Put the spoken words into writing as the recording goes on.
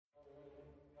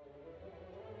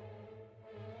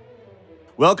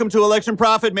Welcome to Election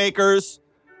Profit Makers,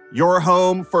 your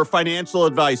home for financial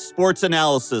advice, sports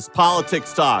analysis,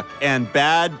 politics talk, and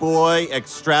bad boy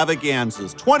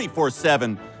extravaganzas.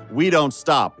 24/7, we don't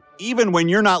stop. Even when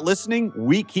you're not listening,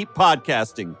 we keep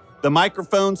podcasting. The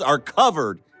microphones are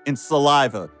covered in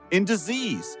saliva, in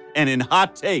disease, and in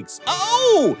hot takes.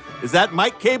 Oh, is that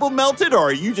mic cable melted, or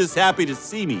are you just happy to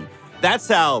see me? That's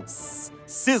how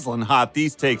sizzling hot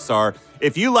these takes are.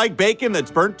 If you like bacon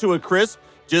that's burnt to a crisp,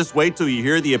 just wait till you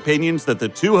hear the opinions that the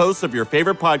two hosts of your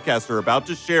favorite podcast are about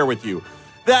to share with you.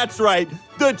 That's right,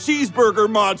 the cheeseburger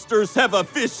monsters have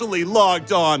officially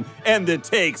logged on, and the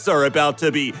takes are about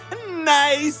to be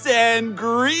nice and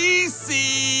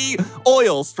greasy.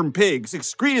 Oils from pigs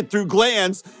excreted through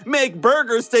glands make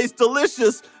burgers taste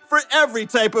delicious for every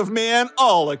type of man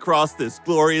all across this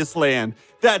glorious land.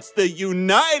 That's the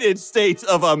United States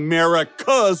of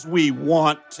America's we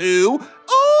want to.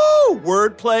 Oh,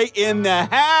 wordplay in the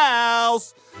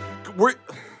house.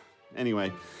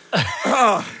 Anyway.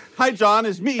 Hi, John.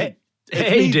 It's me.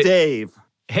 Dave.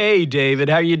 Hey, David.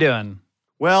 How you doing?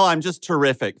 Well, I'm just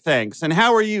terrific, thanks. And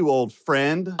how are you, old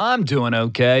friend? I'm doing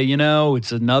okay. You know,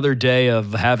 it's another day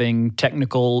of having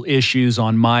technical issues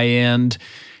on my end.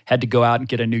 Had to go out and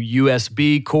get a new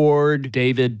USB cord.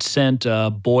 David sent a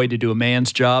boy to do a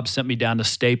man's job, sent me down to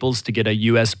Staples to get a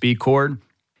USB cord.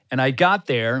 And I got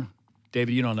there.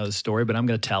 David, you don't know the story, but I'm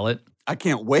going to tell it. I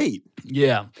can't wait.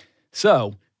 Yeah.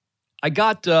 So I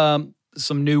got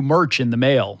some new merch in the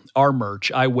mail, our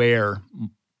merch. I wear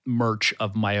merch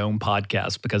of my own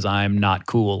podcast because I'm not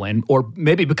cool, or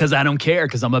maybe because I don't care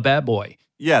because I'm a bad boy.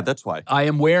 Yeah, that's why. I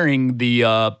am wearing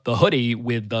the hoodie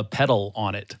with the pedal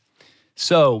on it.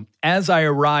 So as I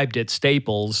arrived at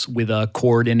Staples with a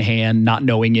cord in hand, not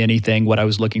knowing anything, what I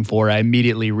was looking for, I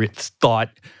immediately thought,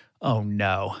 oh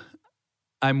no,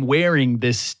 I'm wearing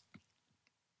this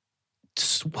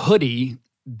hoodie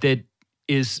that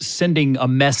is sending a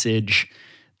message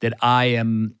that I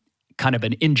am kind of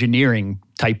an engineering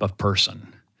type of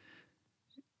person.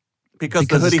 Because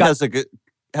the hoodie has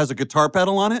a guitar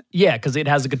pedal on it? Yeah, because it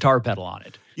has a guitar pedal on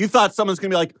it. You thought someone's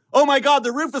going to be like, oh my God,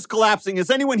 the roof is collapsing. Is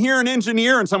anyone here an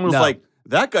engineer? And someone was like,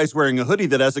 that guy's wearing a hoodie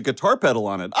that has a guitar pedal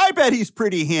on it. I bet he's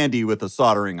pretty handy with a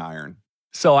soldering iron.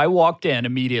 So I walked in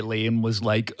immediately and was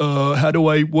like,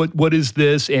 what is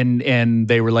this? And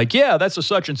they were like, yeah, that's a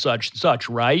such and such,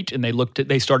 right? And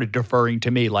they started deferring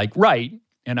to me like, right.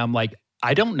 And I'm like,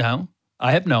 I don't know.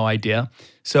 I have no idea.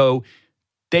 So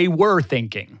they were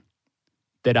thinking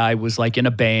that I was like in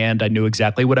a band. I knew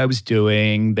exactly what I was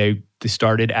doing. They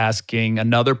started asking,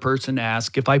 another person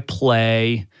asked if I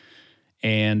play.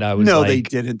 And I was no, like... No, they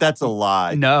didn't. That's a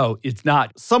lie. No, it's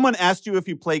not. Someone asked you if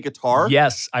you play guitar?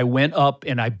 Yes. I went up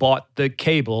and I bought the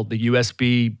cable, the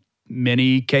USB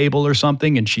mini cable or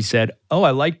something. And she said, oh, I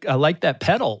like that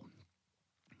pedal.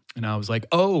 And I was like,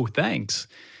 oh, thanks.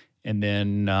 And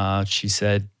then she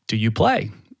said, do you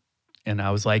play? And I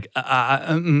was like,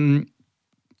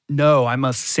 no, I'm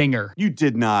a singer. You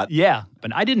did not. Yeah,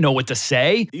 but I didn't know what to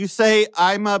say. You say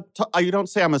you don't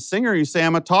say I'm a singer. You say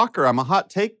I'm a talker. I'm a hot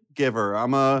take giver.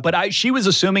 But she was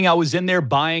assuming I was in there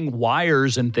buying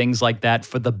wires and things like that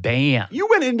for the band. You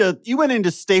went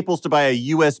into Staples to buy a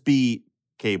USB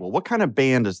cable. What kind of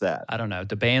band is that? I don't know.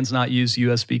 Do bands not use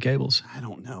USB cables? I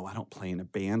don't know. I don't play in a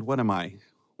band. What am I,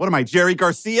 Jerry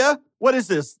Garcia? What is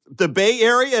this? The Bay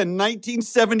Area in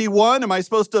 1971? Am I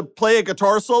supposed to play a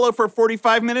guitar solo for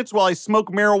 45 minutes while I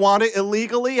smoke marijuana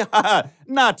illegally?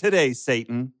 Not today,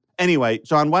 Satan. Anyway,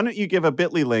 John, why don't you give a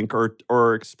Bitly link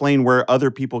or explain where other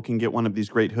people can get one of these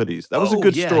great hoodies? That was a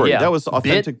good story. Yeah. That was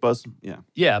authentic buzz. Yeah.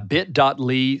 Yeah, bit.ly/EPM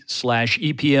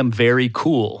very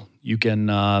cool. You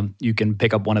can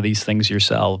pick up one of these things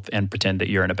yourself and pretend that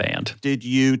you're in a band. Did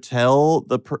you tell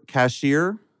the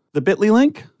cashier the Bitly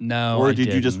link? No, or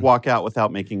did you just walk out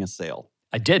without making a sale?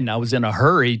 I didn't. I was in a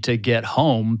hurry to get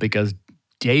home because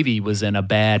Davey was in a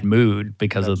bad mood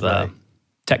because of the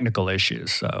technical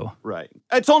issues. So right.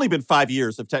 It's only been 5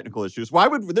 years of technical issues.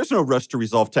 There's no rush to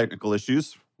resolve technical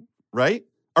issues, right?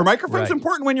 Are microphones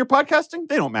important when you're podcasting?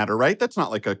 They don't matter, right? That's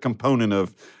not like a component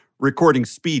of recording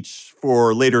speech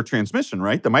for later transmission,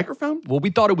 right? The microphone? Well,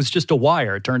 we thought it was just a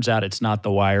wire. It turns out it's not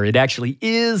the wire. It actually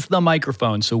is the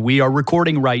microphone. So we are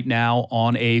recording right now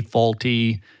on a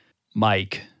faulty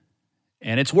mic.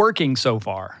 And it's working so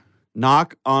far.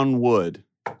 Knock on wood.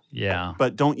 Yeah.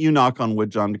 But don't you knock on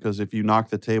wood, John, because if you knock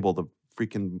the table, the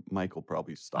freaking mic will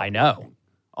probably stop. I know. Working.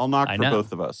 I'll knock for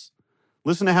both of us.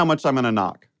 Listen to how much I'm going to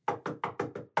knock.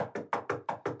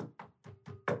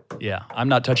 Yeah, I'm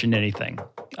not touching anything.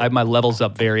 I have my levels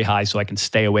up very high so I can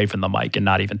stay away from the mic and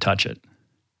not even touch it.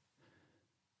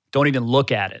 Don't even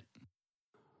look at it.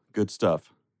 Good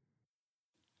stuff.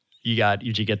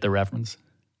 Did you get the reference?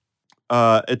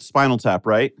 It's Spinal Tap,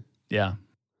 right? Yeah.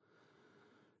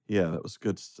 Yeah, that was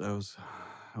good. That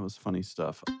was funny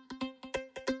stuff.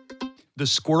 The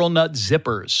Squirrel Nut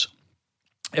Zippers.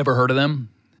 Ever heard of them?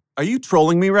 Are you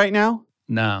trolling me right now?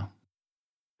 No.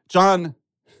 John,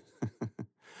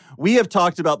 we have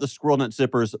talked about the Squirrel Nut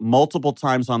Zippers multiple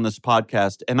times on this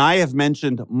podcast, and I have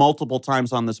mentioned multiple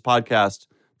times on this podcast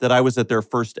that I was at their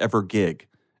first ever gig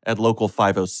at Local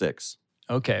 506.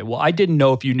 Okay. Well, I didn't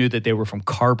know if you knew that they were from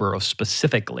Carrboro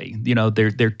specifically. You know,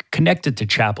 they're connected to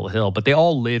Chapel Hill, but they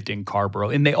all lived in Carrboro,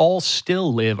 and they all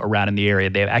still live around in the area.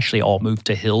 They've actually all moved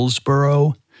to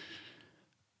Hillsboro,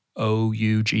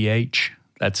 OUGH.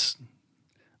 That's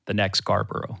the next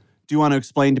Carrboro. Do you want to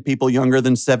explain to people younger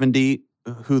than 70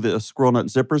 who the Squirrel Nut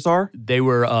Zippers are? They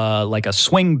were like a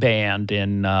swing band,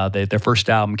 and their first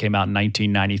album came out in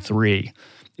 1993.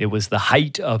 It was the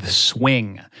height of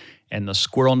swing. And the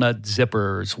Squirrel Nut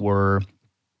Zippers were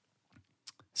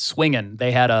swinging.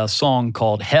 They had a song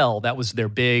called Hell. That was their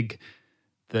big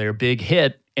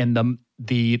hit. And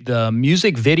the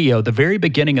music video, the very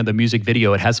beginning of the music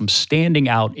video, it has them standing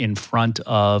out in front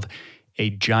of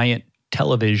a giant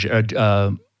television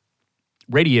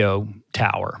radio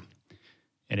tower.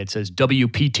 And it says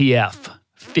WPTF,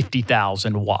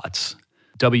 50,000 watts.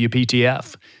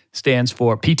 PTF stands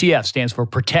for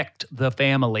Protect the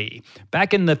Family.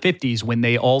 Back in the 50s, when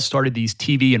they all started these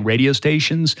TV and radio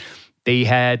stations, they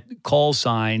had call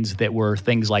signs that were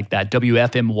things like that.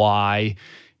 WFMY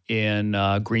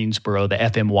in Greensboro, the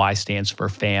FMY stands for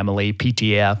family.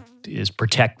 PTF is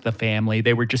Protect the Family.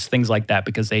 They were just things like that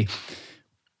because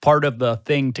part of the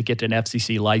thing to get an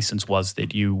FCC license was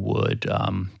that you would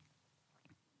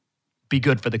be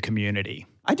good for the community.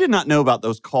 I did not know about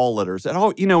those call letters at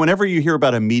all. You know, whenever you hear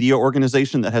about a media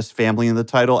organization that has family in the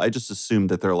title, I just assume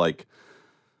that they're like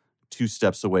 2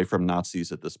 steps away from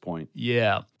Nazis at this point.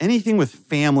 Yeah. Anything with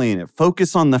family in it,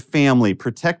 focus on the family,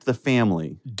 protect the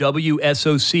family.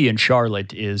 WSOC in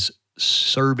Charlotte is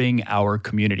serving our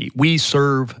community. We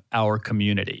serve our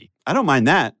community. I don't mind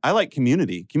that. I like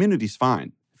community. Community's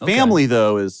fine. Okay. Family,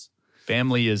 though, is...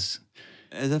 Family is...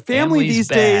 The family these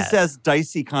days has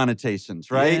dicey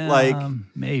connotations, right? Yeah, like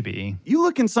maybe. You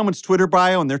look in someone's Twitter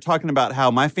bio and they're talking about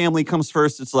how my family comes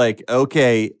first. It's like,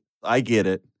 okay, I get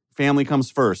it. Family comes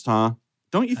first, huh?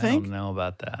 Don't you think? I don't know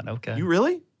about that. Okay. You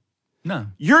really? No.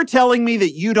 You're telling me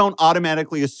that you don't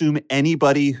automatically assume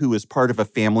anybody who is part of a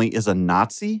family is a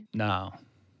Nazi? No.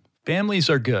 Families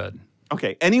are good.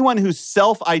 Okay. Anyone who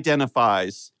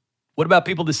self-identifies... What about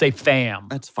people that say fam?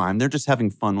 That's fine. They're just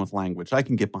having fun with language. I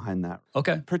can get behind that.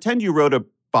 Okay. Pretend you wrote a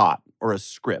bot or a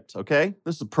script, okay?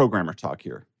 This is programmer talk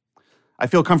here. I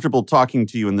feel comfortable talking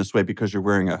to you in this way because you're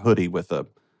wearing a hoodie with a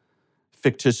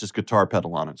fictitious guitar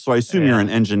pedal on it. So I assume you're an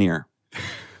engineer. Okay.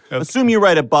 Assume you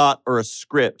write a bot or a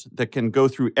script that can go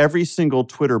through every single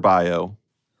Twitter bio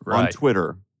on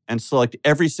Twitter and select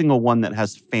every single one that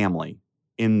has family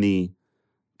in the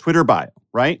Twitter bio,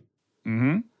 right?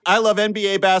 Mm-hmm. I love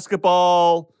NBA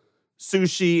basketball,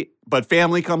 sushi, but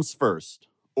family comes first.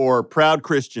 Or proud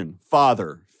Christian,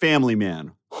 father, family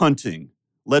man, hunting,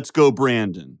 let's go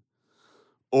Brandon.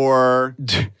 Or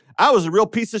I was a real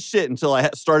piece of shit until I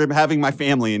started having my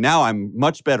family, and now I'm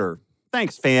much better.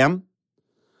 Thanks, fam.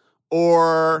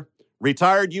 Or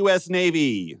retired U.S.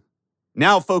 Navy,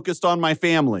 now focused on my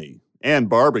family and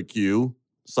barbecue,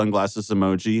 sunglasses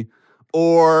emoji.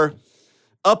 Or...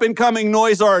 up-and-coming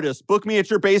noise artist, book me at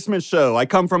your basement show. I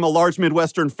come from a large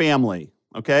Midwestern family,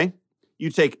 okay?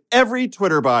 You take every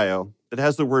Twitter bio that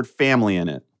has the word family in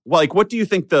it. Like, what do you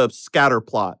think the scatter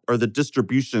plot or the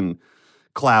distribution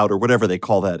cloud or whatever they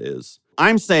call that is?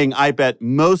 I'm saying I bet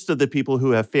most of the people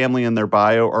who have family in their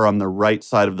bio are on the right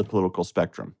side of the political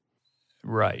spectrum.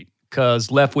 Right,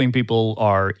 because left-wing people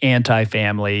are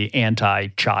anti-family,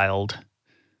 anti-child.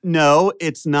 No,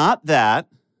 it's not that.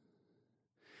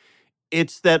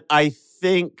 It's that I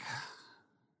think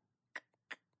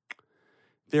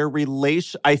their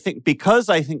relation, I think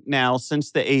now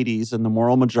since the 80s and the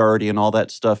moral majority and all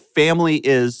that stuff, family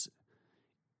is,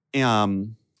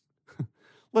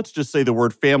 let's just say the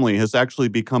word family has actually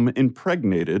become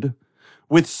impregnated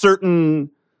with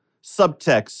certain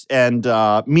subtexts and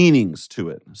meanings to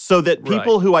it. So that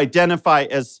people who identify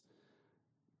as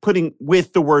putting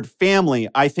with the word family,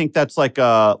 I think that's like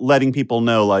letting people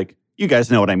know, like, you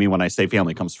guys know what I mean when I say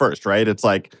family comes first, right? It's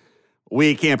like,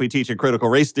 we can't be teaching critical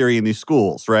race theory in these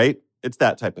schools, right? It's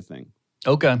that type of thing.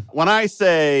 Okay. When I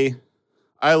say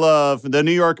I love the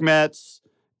New York Mets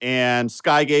and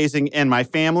sky gazing and my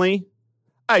family,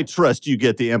 I trust you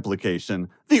get the implication.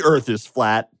 The earth is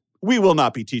flat. We will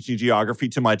not be teaching geography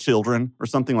to my children or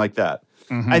something like that.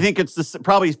 I think it's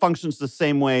probably functions the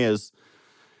same way as,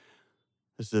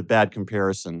 this is a bad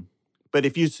comparison, but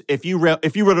if you wrote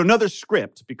another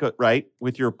script, because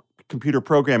with your computer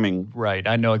programming, Right.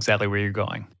 I know exactly where you're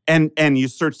going. and you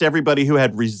searched everybody who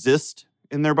had resist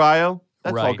in their bio,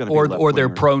 that's all Right. going to be Or their left-winger.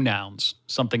 pronouns,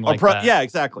 something like that. Yeah,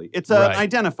 exactly. It's an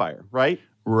identifier, right?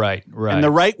 Right. And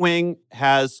the right wing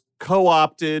has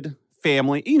co-opted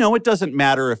family. It doesn't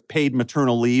matter if paid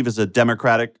maternal leave is a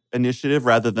Democratic initiative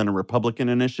rather than a Republican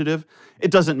initiative.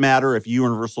 It doesn't matter if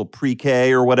universal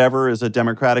pre-K or whatever is a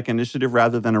Democratic initiative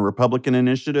rather than a Republican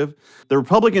initiative. The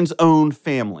Republicans own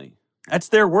family. That's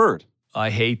their word. I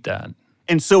hate that.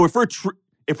 And so if we're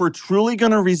truly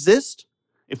going to resist,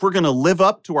 if we're going to live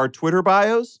up to our Twitter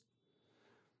bios,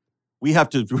 we have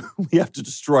to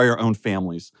destroy our own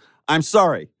families. I'm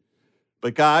sorry.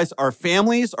 But guys, our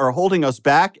families are holding us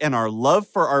back, and our love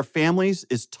for our families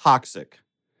is toxic.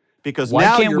 Because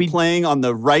now you're playing on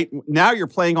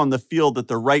the field that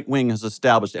the right wing has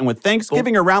established. And with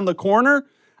Thanksgiving around the corner,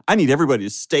 I need everybody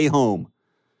to stay home.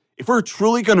 If we're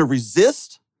truly going to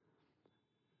resist,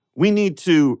 we need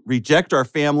to reject our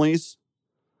families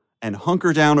and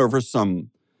hunker down over some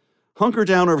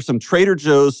Trader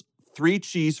Joe's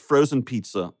 3-cheese frozen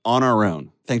pizza on our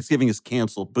own. Thanksgiving is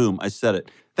canceled. Boom, I said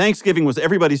it. Thanksgiving was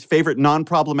everybody's favorite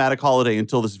non-problematic holiday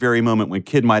until this very moment when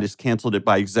Kid Midas canceled it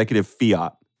by executive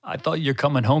fiat. I thought you're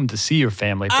coming home to see your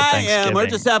family for I Thanksgiving. am. We're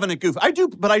just having a goof. I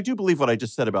do believe what I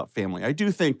just said about family. I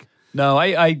do think. No,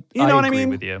 I what I agree mean?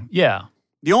 with you. Yeah.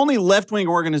 The only left-wing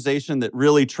organization that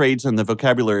really trades in the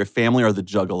vocabulary of family are the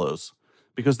Juggalos,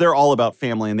 because they're all about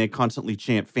family and they constantly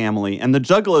chant family. And the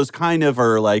Juggalos kind of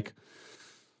are like,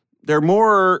 they're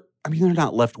more. They're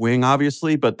not left-wing,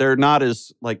 obviously, but they're not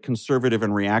as conservative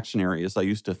and reactionary as I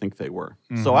used to think they were.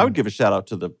 Mm-hmm. So I would give a shout out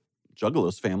to the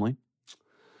Juggalos family.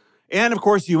 And, of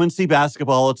course, UNC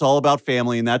basketball, it's all about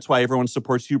family, and that's why everyone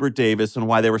supports Hubert Davis and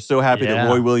why they were so happy that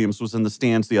Roy Williams was in the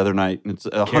stands the other night. And it's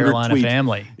 100 Carolina tweets.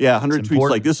 family. Yeah, 100 tweets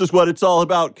like, this is what it's all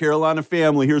about, Carolina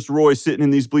family. Here's Roy sitting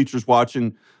in these bleachers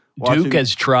watching. Duke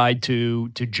has tried to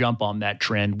jump on that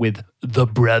trend with the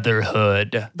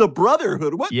Brotherhood. The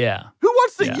Brotherhood? What? Yeah. Who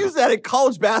wants to use that at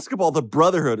college basketball, the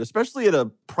Brotherhood, especially at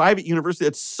a private university?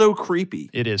 That's so creepy.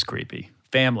 It is creepy.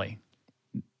 Family.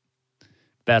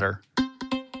 Better.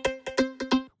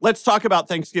 Let's talk about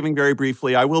Thanksgiving very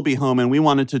briefly. I will be home, and we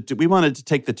wanted to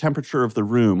take the temperature of the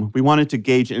room. We wanted to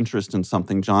gauge interest in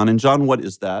something, John. And John, what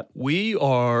is that? We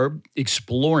are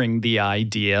exploring the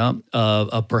idea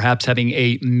of perhaps having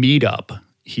a meetup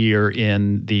here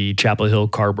in the Chapel Hill,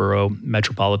 Carrboro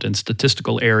Metropolitan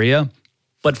Statistical Area.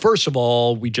 But first of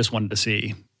all, we just wanted to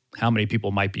see how many people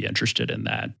might be interested in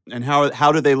that. And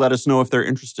how do they let us know if they're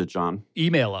interested, John?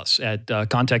 Email us at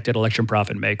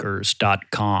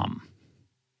contact@electionprofitmakers.com.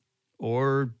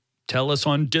 Or tell us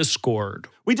on Discord.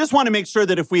 We just want to make sure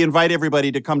that if we invite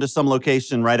everybody to come to some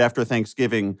location right after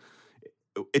Thanksgiving,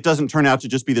 it doesn't turn out to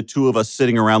just be the two of us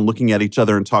sitting around looking at each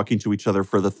other and talking to each other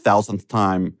for the 1,000th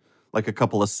time, like a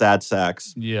couple of sad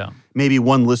sacks. Yeah. Maybe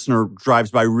one listener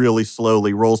drives by really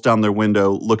slowly, rolls down their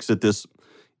window, looks at this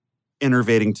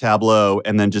enervating tableau,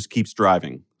 and then just keeps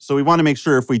driving. So we want to make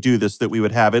sure if we do this that we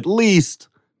would have at least,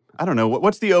 I don't know,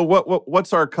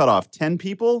 what's our cutoff? 10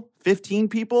 people? 15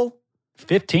 people?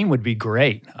 15 would be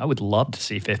great. I would love to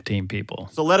see 15 people.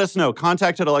 So let us know.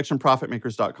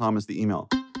 Contact@electionprofitmakers.com is the email.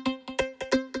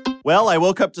 Well, I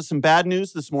woke up to some bad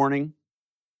news this morning.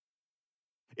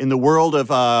 In the world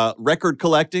of record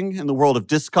collecting, in the world of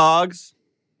Discogs,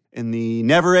 in the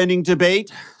never-ending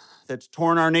debate that's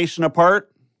torn our nation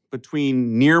apart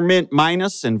between near mint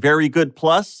minus and very good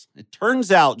plus, it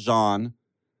turns out, John,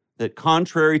 that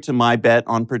contrary to my bet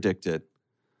on Predicted,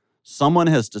 someone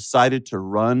has decided to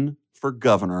run for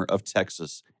governor of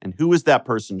Texas. And who is that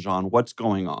person, John? What's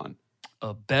going on?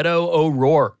 Beto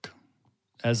O'Rourke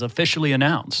has officially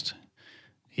announced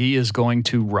he is going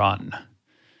to run.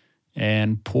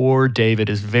 And poor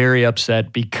David is very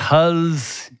upset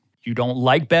because you don't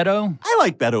like Beto? I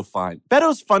like Beto fine.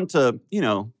 Beto's fun to,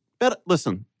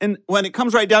 listen. And when it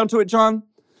comes right down to it, John,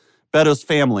 Beto's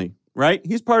family, right?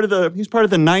 He's part of the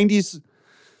 90s,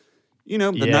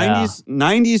 the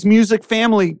 90s music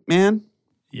family, man.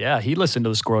 Yeah, he listened to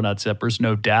the Squirrel Nut Zippers,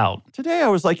 no doubt. Today I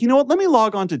was like, you know what? Let me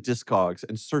log on to Discogs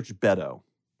and search Beto.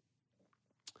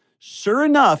 Sure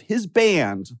enough, his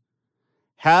band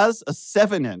has a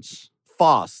 7-inch.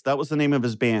 Foss, that was the name of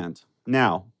his band.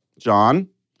 Now, John,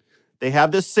 they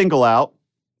have this single out.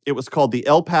 It was called the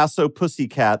El Paso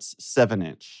Pussycats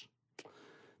 7-inch.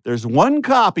 There's one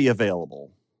copy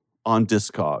available on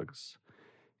Discogs.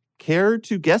 Care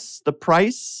to guess the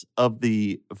price of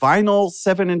the vinyl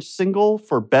 7-inch single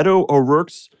for Beto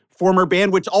O'Rourke's former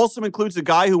band, which also includes a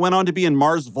guy who went on to be in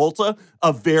Mars Volta,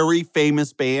 a very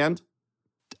famous band?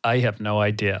 I have no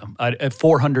idea.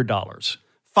 $400.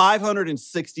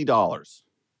 $560.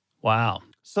 Wow.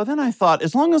 So then I thought,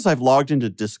 as long as I've logged into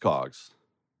Discogs,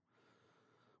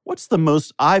 what's the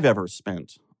most I've ever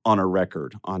spent on a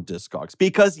record on Discogs?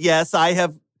 Because yes, I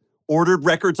have ordered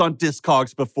records on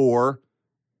Discogs before.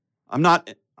 I'm not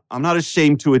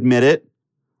ashamed to admit it.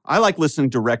 I like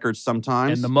listening to records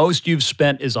sometimes. And the most you've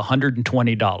spent is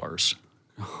 $120.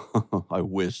 I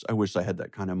wish I had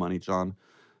that kind of money, John.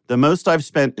 The most I've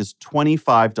spent is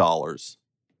 $25.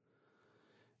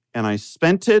 And I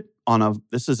spent it on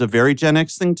this is a very Gen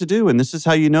X thing to do, and this is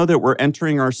how you know that we're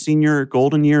entering our senior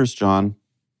golden years, John.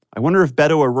 I wonder if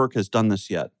Beto O'Rourke has done this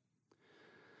yet.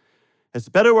 Has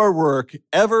Beto O'Rourke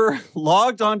ever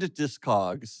logged onto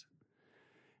Discogs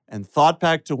and thought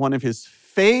back to one of his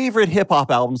favorite hip-hop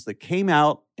albums that came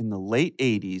out in the late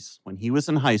 80s when he was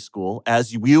in high school,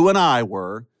 as you and I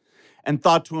were, and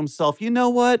thought to himself, you know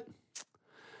what?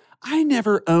 I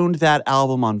never owned that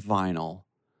album on vinyl.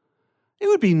 It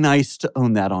would be nice to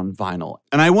own that on vinyl.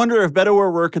 And I wonder if Beto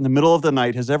O'Rourke in the middle of the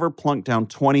night has ever plunked down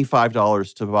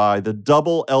 $25 to buy the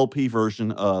double LP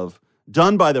version of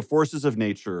Done by the Forces of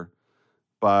Nature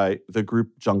by the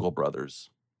group Jungle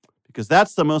Brothers. Because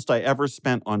that's the most I ever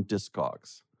spent on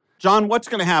Discogs. John, what's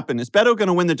going to happen? Is Beto going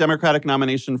to win the Democratic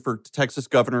nomination for Texas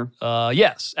governor?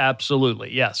 Yes,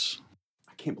 absolutely, yes.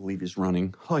 I can't believe he's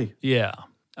running. Hi. Yeah.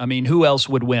 I mean, who else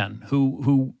would win?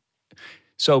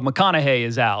 So McConaughey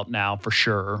is out now for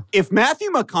sure. If Matthew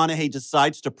McConaughey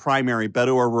decides to primary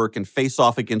Beto O'Rourke and face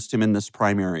off against him in this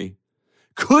primary,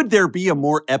 could there be a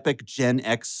more epic Gen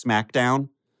X smackdown?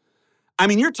 I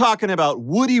mean, you're talking about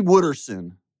Woody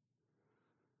Wooderson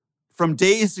from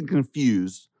Dazed and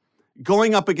Confused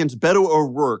going up against Beto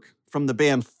O'Rourke from the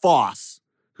band Foss,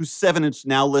 whose 7-inch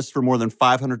now lists for more than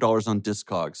 $500 on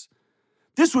Discogs.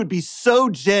 This would be so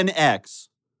Gen X.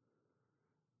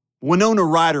 Winona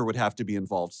Ryder would have to be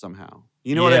involved somehow.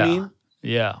 You know what I mean?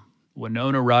 Yeah.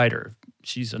 Winona Ryder.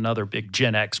 She's another big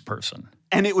Gen X person.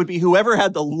 And it would be whoever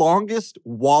had the longest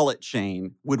wallet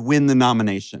chain would win the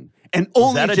nomination. And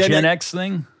only is that a Gen X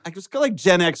thing? I just call like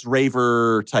Gen X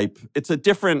raver type. It's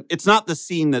not the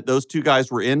scene that those two guys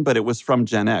were in, but it was from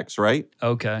Gen X, right?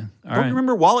 Okay. Don't you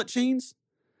remember wallet chains?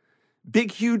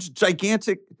 Big, huge,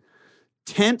 gigantic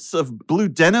tents of blue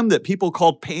denim that people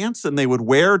called pants, and they would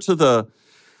wear to the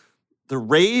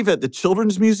rave at the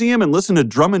Children's Museum and listen to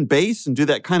drum and bass and do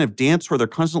that kind of dance where they're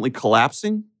constantly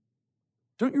collapsing.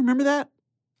 Don't you remember that?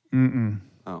 Mm-mm.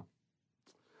 Oh.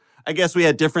 I guess we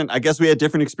had different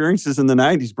experiences in the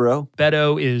 90s, bro.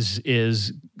 Beto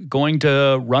is going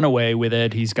to run away with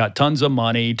it. He's got tons of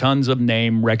money, tons of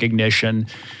name recognition.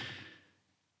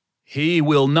 He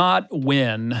will not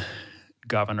win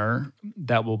governor.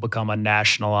 That will become a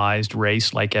nationalized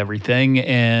race like everything.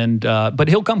 And but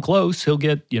he'll come close. He'll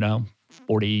get,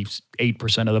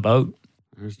 48% of the vote.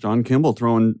 There's John Kimball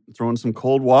throwing some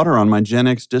cold water on my Gen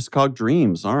X Discog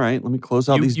dreams. All right, let me close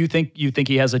out these. You think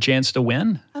he has a chance to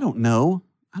win? I don't know.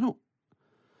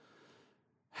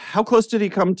 How close did he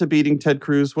come to beating Ted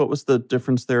Cruz? What was the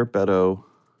difference there, Beto?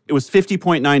 It was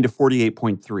 50.9 to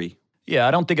 48.3. Yeah,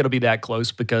 I don't think it'll be that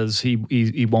close because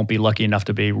he won't be lucky enough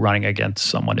to be running against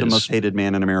someone the most hated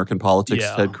man in American politics,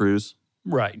 yeah. Ted Cruz.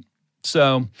 Right.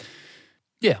 So,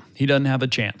 yeah, he doesn't have a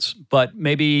chance. But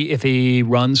maybe if he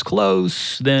runs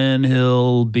close, then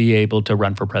he'll be able to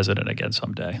run for president again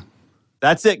someday.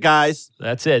 That's it, guys.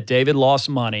 That's it. David lost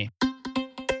money.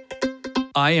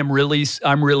 I'm really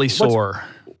sore.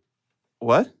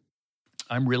 What?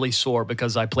 I'm really sore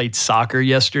because I played soccer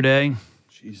yesterday.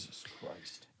 Jesus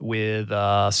Christ. With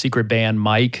secret band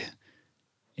Mike.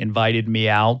 Invited me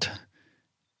out.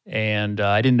 And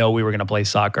I didn't know we were going to play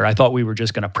soccer. I thought we were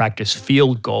just going to practice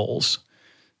field goals.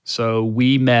 So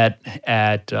we met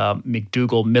at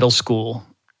McDougal Middle School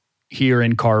here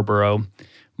in Carrboro.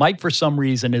 Mike, for some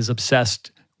reason, is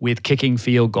obsessed with kicking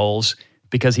field goals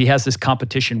because he has this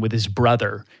competition with his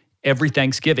brother. Every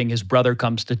Thanksgiving, his brother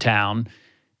comes to town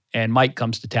and Mike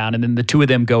comes to town, and then the two of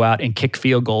them go out and kick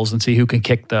field goals and see who can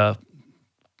kick the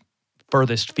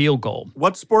furthest field goal.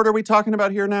 What sport are we talking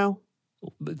about here now?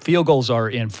 Field goals are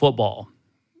in football.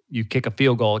 You kick a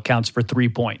field goal, it counts for 3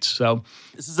 points. So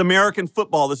this is American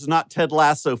football. This is not Ted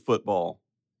Lasso football,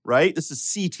 right? This is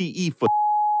CTE football.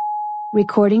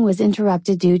 Recording was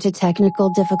interrupted due to technical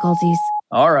difficulties.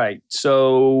 All right.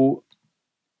 So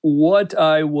what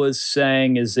I was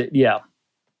saying is that, yeah,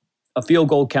 a field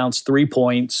goal counts 3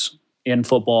 points. in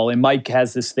football. And Mike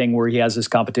has this thing where he has this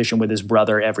competition with his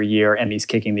brother every year, and he's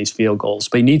kicking these field goals.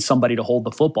 But he needs somebody to hold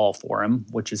the football for him,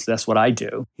 that's what I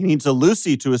do. He needs a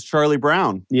Lucy to his Charlie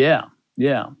Brown. Yeah.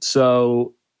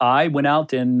 So I went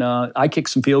out and I kicked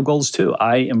some field goals too.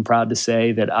 I am proud to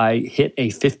say that I hit a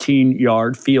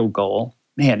 15-yard field goal.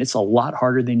 Man, it's a lot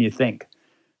harder than you think.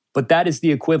 But that is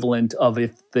the equivalent of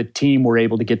if the team were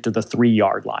able to get to the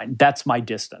 3-yard line. That's my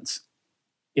distance.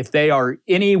 If they are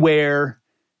anywhere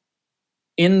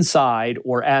inside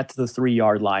or at the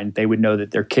 3-yard line, they would know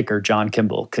that their kicker, John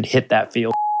Kimball, could hit that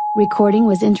field. Recording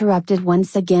was interrupted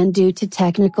once again due to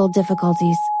technical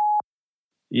difficulties.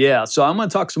 Yeah, so I'm going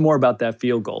to talk some more about that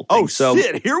field goal thing.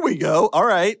 Shit, here we go. All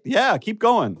right, yeah, keep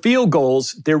going. Field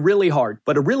goals, they're really hard,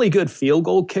 but a really good field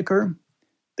goal kicker,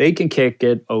 they can kick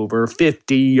it over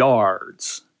 50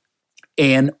 yards.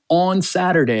 And on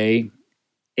Saturday,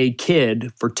 a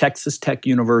kid for Texas Tech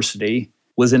University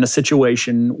was in a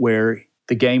situation where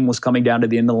the game was coming down to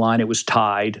the end of the line. It was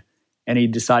tied, and he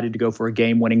decided to go for a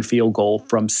game-winning field goal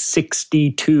from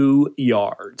 62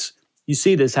 yards. You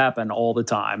see this happen all the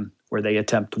time where they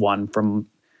attempt one from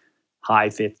high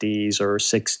 50s or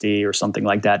 60 or something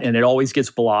like that, and it always gets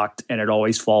blocked, and it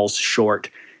always falls short.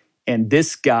 And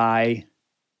this guy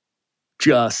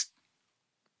just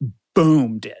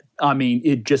boomed it. I mean,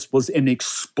 it just was an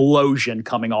explosion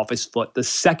coming off his foot. The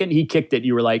second he kicked it,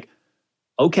 you were like,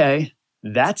 okay,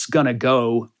 that's going to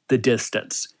go the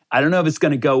distance. I don't know if it's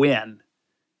going to go in,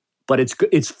 but it's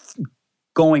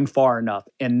going far enough,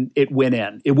 and it went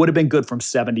in. It would have been good from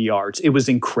 70 yards. It was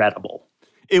incredible.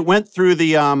 It went through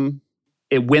the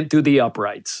It went through the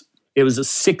uprights. It was a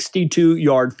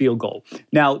 62-yard field goal.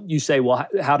 Now, you say, well,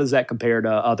 how does that compare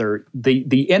to other...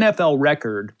 The NFL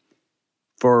record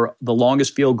for the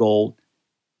longest field goal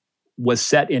was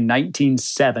set in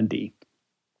 1970,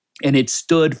 and it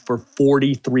stood for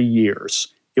 43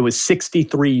 years. It was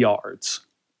 63 yards.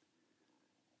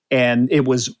 And it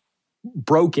was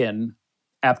broken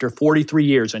after 43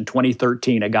 years in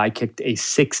 2013. A guy kicked a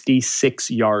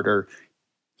 66-yarder.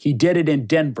 He did it in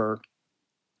Denver,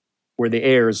 where the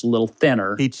air is a little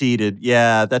thinner. He cheated.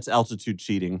 Yeah, that's altitude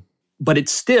cheating. But it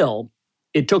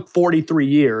took 43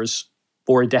 years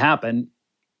for it to happen.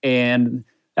 And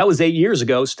that was 8 years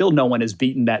ago. Still no one has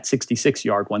beaten that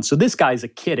 66-yard one. So this guy's a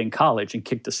kid in college and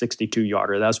kicked a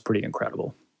 62-yarder. That's pretty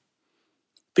incredible.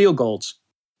 Field goals.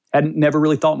 Never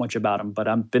really thought much about them, but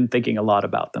I've been thinking a lot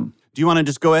about them. Do you want to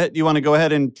just go ahead? Do you want to go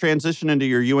ahead and transition into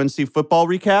your UNC football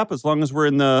recap as long as we're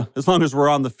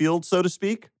on the field, so to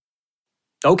speak?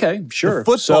 Okay, sure. The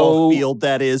football field,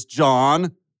 that is,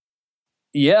 John.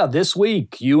 Yeah, this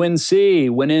week,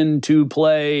 UNC went in to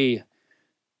play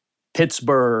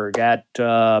Pittsburgh at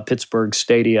Pittsburgh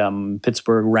Stadium.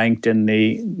 Pittsburgh ranked in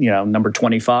the, number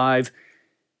 25.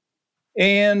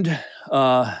 And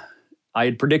I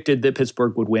had predicted that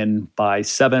Pittsburgh would win by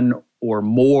 7 or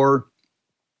more.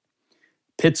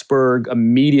 Pittsburgh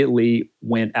immediately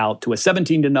went out to a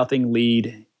 17-0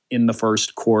 lead in the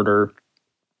first quarter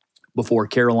before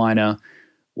Carolina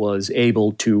was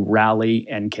able to rally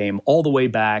and came all the way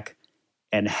back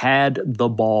and had the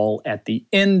ball at the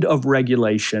end of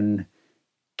regulation.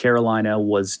 Carolina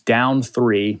was down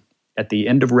 3 at the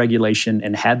end of regulation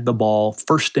and had the ball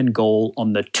first and goal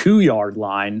on the 2-yard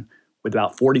line with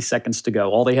about 40 seconds to go.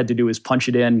 All they had to do is punch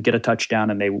it in, get a touchdown,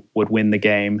 and they would win the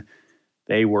game.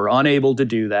 They were unable to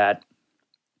do that.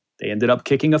 They ended up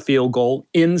kicking a field goal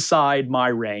inside my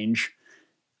range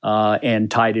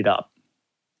and tied it up.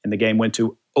 And the game went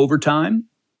to overtime.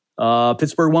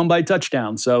 Pittsburgh won by a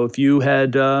touchdown. So if you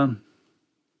had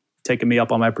taken me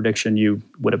up on my prediction, you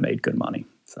would have made good money.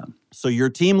 So your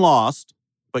team lost,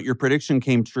 but your prediction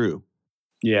came true.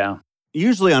 Yeah.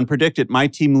 Usually on Predict It, my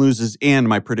team loses and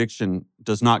my prediction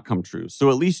does not come true. So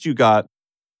at least there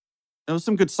was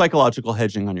some good psychological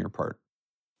hedging on your part.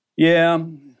 Yeah,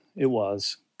 it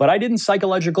was. But I didn't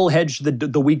psychological hedge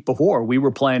the week before. We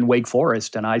were playing Wake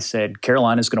Forest, and I said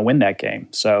Carolina's going to win that game.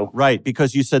 So right,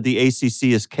 because you said the ACC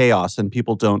is chaos, and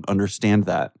people don't understand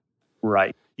that.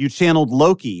 Right. You channeled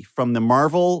Loki from the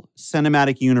Marvel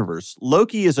Cinematic Universe.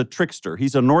 Loki is a trickster.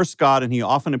 He's a Norse god, and he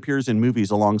often appears in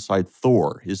movies alongside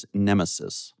Thor, his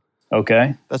nemesis.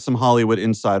 Okay. That's some Hollywood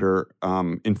insider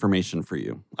information for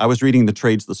you. I was reading the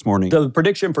trades this morning. The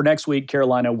prediction for next week,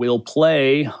 Carolina will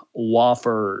play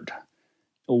Wofford.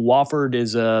 Wofford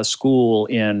is a school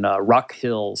in Rock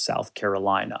Hill, South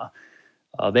Carolina.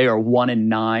 They are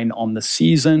 1-9 on the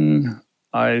season.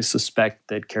 I suspect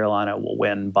that Carolina will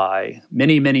win by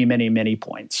many, many, many, many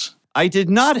points. I did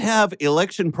not have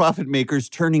Election Profit Makers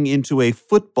turning into a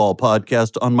football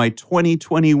podcast on my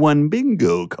 2021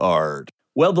 bingo card.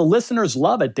 Well, the listeners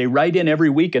love it. They write in every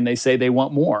week and they say they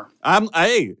want more.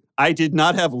 I did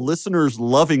not have listeners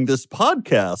loving this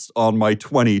podcast on my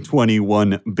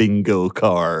 2021 bingo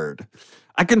card.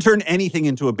 I can turn anything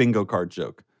into a bingo card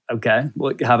joke. Okay,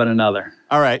 well, how about another?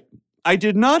 All right. I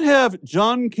did not have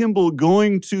John Kimball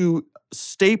going to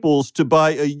Staples to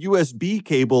buy a USB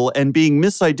cable and being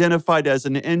misidentified as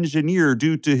an engineer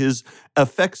due to his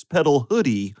effects pedal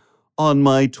hoodie on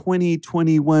my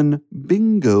 2021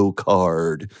 bingo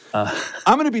card. I'm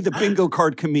going to be the bingo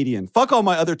card comedian. Fuck all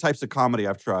my other types of comedy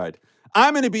I've tried.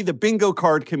 I'm going to be the bingo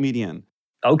card comedian.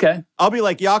 Okay. I'll be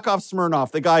like Yakov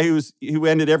Smirnoff, the guy who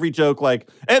ended every joke like,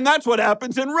 and that's what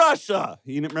happens in Russia.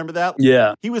 You remember that?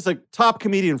 Yeah. He was a top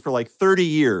comedian for like 30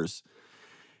 years.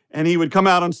 And he would come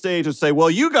out on stage and say,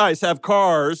 well, you guys have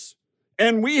cars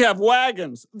and we have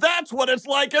wagons. That's what it's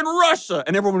like in Russia.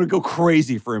 And everyone would go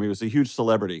crazy for him. He was a huge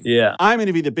celebrity. Yeah. I'm going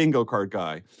to be the bingo card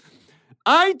guy.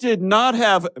 I did not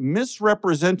have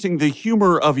misrepresenting the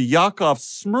humor of Yakov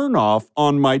Smirnoff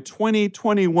on my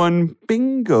 2021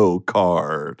 bingo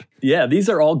card. Yeah, these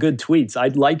are all good tweets.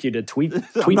 I'd like you to tweet some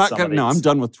of these. No, I'm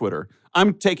done with Twitter.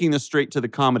 I'm taking this straight to the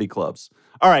comedy clubs.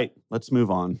 All right, let's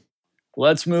move on.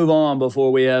 Let's move on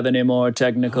before we have any more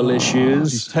technical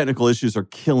issues. These technical issues are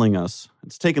killing us.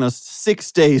 It's taken us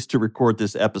 6 days to record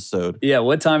this episode. Yeah,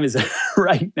 what time is it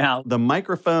right now? The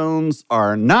microphones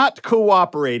are not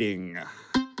cooperating.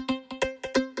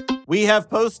 We have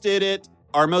posted it,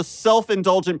 our most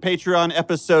self-indulgent Patreon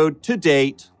episode to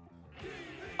date.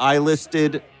 I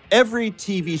listed every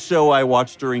TV show I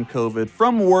watched during COVID,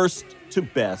 from worst to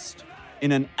best,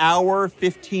 in an hour,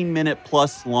 15-minute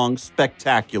plus long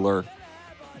spectacular.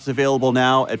 It's available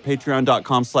now at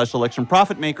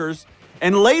patreon.com/electionprofitmakers.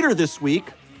 And later this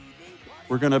week,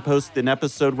 we're going to post an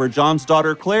episode where John's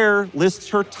daughter, Claire, lists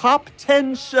her top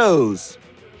 10 shows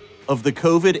of the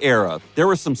COVID era. There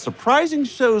were some surprising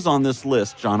shows on this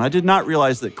list, John. I did not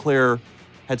realize that Claire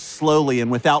had slowly and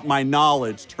without my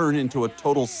knowledge turned into a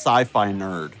total sci-fi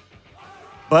nerd.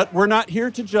 But we're not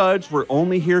here to judge. We're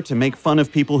only here to make fun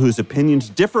of people whose opinions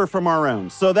differ from our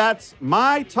own. So that's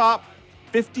my top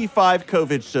 55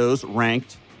 COVID shows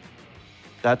ranked.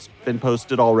 That's been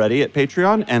posted already at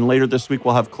Patreon. And later this week,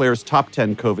 we'll have Claire's top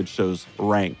 10 COVID shows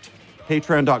ranked.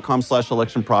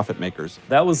 Patreon.com/electionprofitmakers.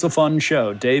 That was a fun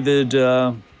show. David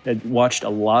had watched a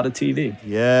lot of TV.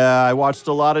 Yeah, I watched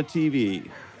a lot of TV.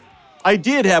 I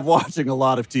did have watching a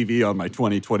lot of TV on my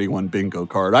 2021 bingo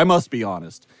card. I must be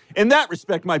honest. In that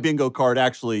respect, my bingo card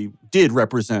actually did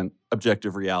represent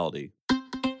objective reality.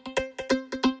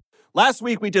 Last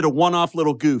week, we did a one-off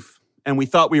little goof, and we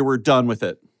thought we were done with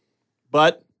it.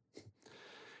 But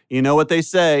you know what they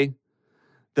say.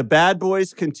 The bad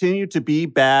boys continue to be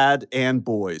bad and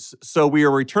boys. So we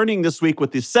are returning this week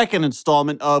with the second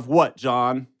installment of what,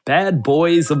 John? Bad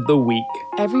Boys of the Week.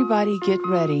 Everybody get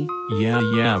ready.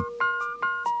 Yeah.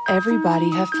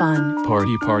 Everybody have fun.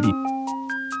 Party.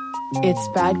 It's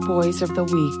Bad Boys of the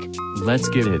Week. Let's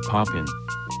get it poppin'.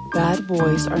 Bad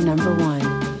Boys are number one.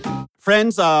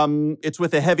 Friends, it's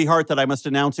with a heavy heart that I must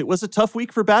announce it was a tough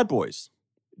week for bad boys.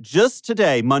 Just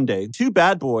today, Monday, 2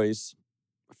 bad boys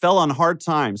fell on hard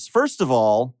times. First of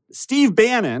all, Steve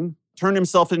Bannon turned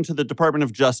himself into the Department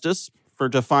of Justice for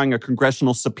defying a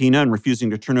congressional subpoena and refusing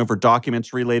to turn over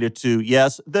documents related to,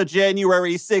 yes, the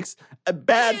January 6th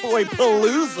bad boy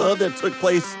palooza that took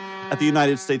place at the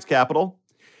United States Capitol.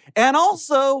 And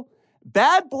also,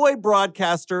 bad boy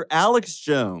broadcaster Alex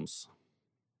Jones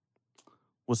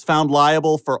was found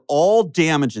liable for all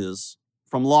damages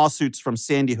from lawsuits from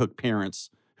Sandy Hook parents,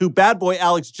 who bad boy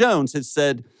Alex Jones has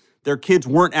said their kids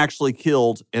weren't actually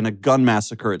killed in a gun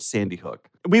massacre at Sandy Hook.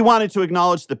 We wanted to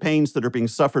acknowledge the pains that are being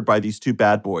suffered by these 2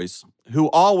 bad boys who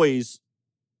always,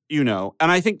 and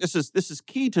I think this is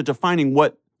key to defining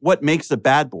what makes a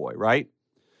bad boy, right?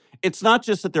 It's not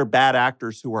just that they're bad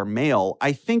actors who are male.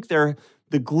 I think they're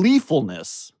the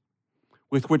gleefulness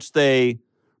with which they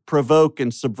provoke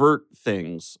and subvert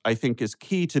things, I think, is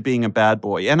key to being a bad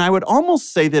boy. And I would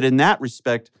almost say that in that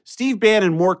respect, Steve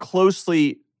Bannon more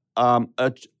closely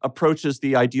approaches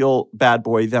the ideal bad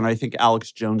boy than I think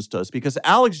Alex Jones does, because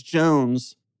Alex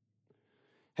Jones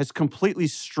has completely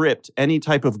stripped any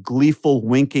type of gleeful,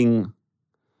 winking,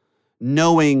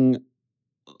 knowing,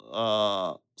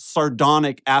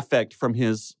 sardonic affect from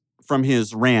his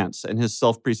rants and his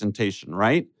self-presentation,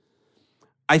 right?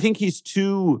 I think he's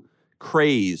too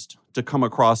crazed to come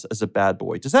across as a bad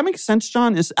boy. Does that make sense,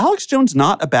 John? Is Alex Jones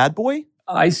not a bad boy?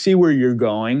 I see where you're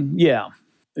going. Yeah.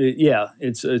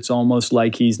 It's almost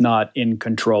like he's not in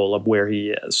control of where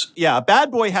he is. Yeah, a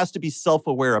bad boy has to be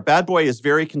self-aware. A bad boy is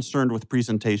very concerned with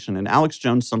presentation, and Alex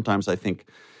Jones sometimes, I think,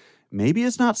 maybe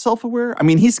is not self-aware. I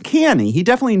mean, he's canny. He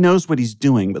definitely knows what he's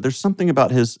doing, but there's something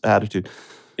about his attitude.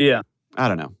 Yeah. I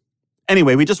don't know.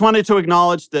 Anyway, we just wanted to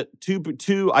acknowledge that two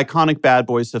iconic bad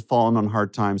boys have fallen on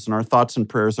hard times, and our thoughts and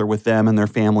prayers are with them and their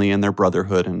family and their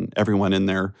brotherhood and everyone in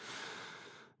their,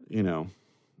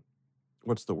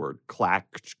 what's the word?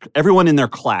 Everyone in their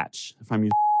clatch. If I'm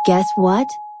using. Guess what?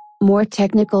 More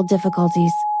technical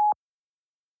difficulties.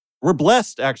 We're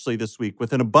blessed, actually, this week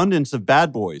with an abundance of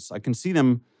bad boys. I can see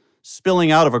them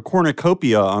spilling out of a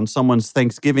cornucopia on someone's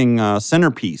Thanksgiving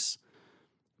centerpiece.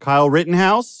 Kyle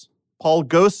Rittenhouse, Paul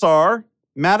Gosar,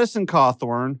 Madison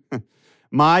Cawthorn,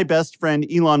 my best friend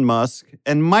Elon Musk,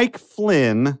 and Mike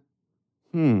Flynn.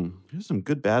 Here's some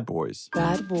good bad boys.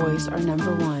 Bad boys are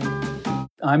number one.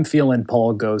 I'm feeling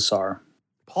Paul Gosar.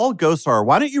 Paul Gosar.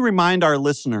 Why don't you remind our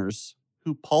listeners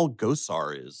who Paul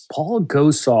Gosar is? Paul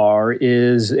Gosar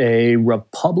is a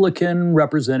Republican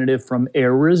representative from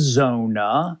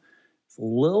Arizona. It's a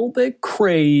little bit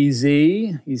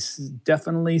crazy. He's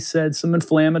definitely said some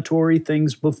inflammatory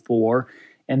things before.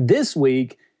 And this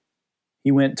week,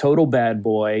 he went total bad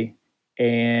boy,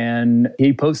 and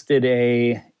he posted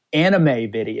a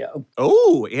anime video.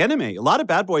 Oh, anime. A lot of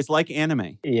bad boys like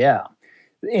anime. Yeah.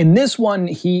 In this one,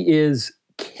 he is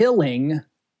killing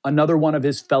another one of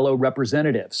his fellow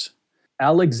representatives,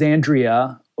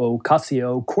 Alexandria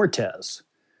Ocasio-Cortez,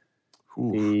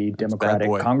 the Democratic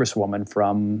congresswoman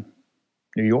from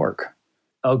New York.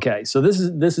 Okay, so this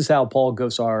is how Paul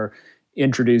Gosar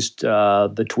introduced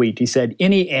the tweet. He said,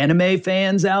 "Any anime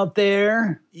fans out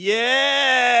there?"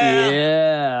 Yeah.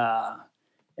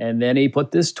 And then he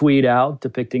put this tweet out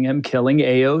depicting him killing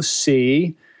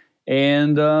AOC,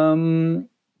 and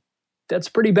that's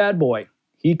pretty bad boy.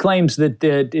 He claims that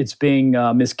it's being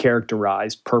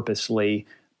mischaracterized purposely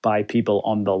by people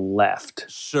on the left.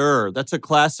 Sure. That's a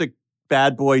classic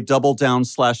bad boy double down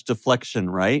 /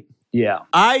 deflection, right? Yeah.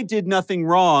 I did nothing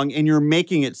wrong, and you're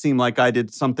making it seem like I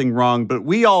did something wrong, but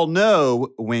we all know,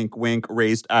 wink, wink,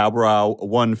 raised eyebrow,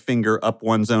 one finger up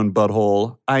one's own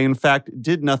butthole, I, in fact,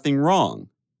 did nothing wrong.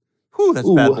 Whew, that's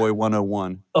bad boy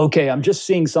 101. Okay, I'm just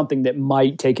seeing something that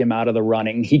might take him out of the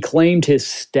running. He claimed his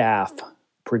staff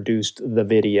produced the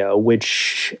video,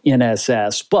 which in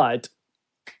SS, but,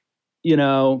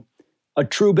 a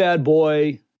true bad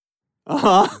boy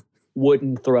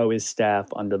wouldn't throw his staff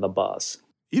under the bus.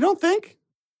 You don't think?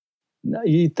 No,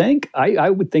 you think? I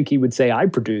would think he would say, I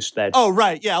produced that. Oh,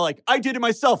 right. Yeah, like, I did it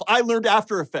myself. I learned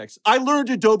After Effects. I learned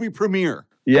Adobe Premiere.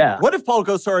 Yeah. What if Paul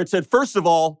Gosar had said, first of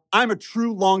all, I'm a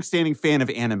true long-standing fan of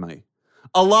anime.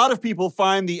 A lot of people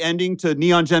find the ending to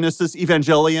Neon Genesis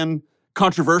Evangelion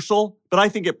controversial, but I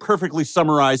think it perfectly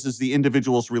summarizes the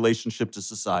individual's relationship to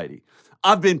society.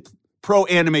 I've been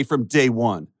pro-anime from day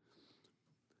one.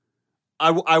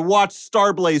 I watched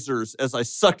Star Blazers as I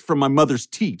sucked from my mother's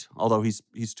teat, although he's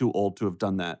too old to have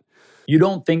done that. You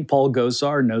don't think Paul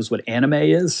Gosar knows what anime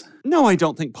is? No, I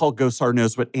don't think Paul Gosar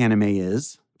knows what anime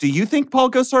is. Do you think Paul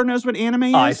Gosar knows what anime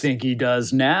is? I think he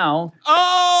does now.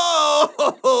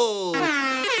 Oh!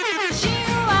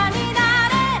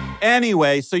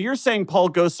 Anyway, so you're saying Paul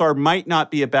Gosar might not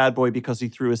be a bad boy because he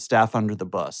threw his staff under the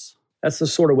bus. That's the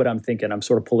sort of what I'm thinking. I'm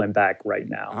sort of pulling back right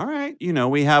now. All right.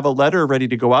 We have a letter ready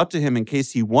to go out to him in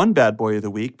case he won Bad Boy of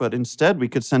the Week, but instead we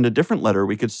could send a different letter.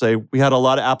 We could say, we had a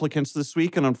lot of applicants this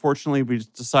week, and unfortunately we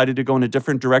decided to go in a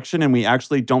different direction, and we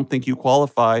actually don't think you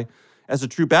qualify as a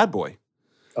true bad boy.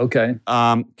 Okay.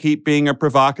 Keep being a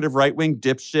provocative right-wing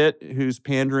dipshit who's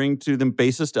pandering to the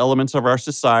basest elements of our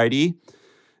society.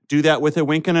 Do that with a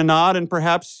wink and a nod, and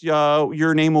perhaps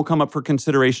your name will come up for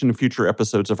consideration in future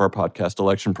episodes of our podcast,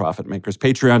 Election Profit Makers.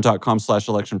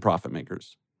 Patreon.com/Election Profit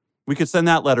Makers. We could send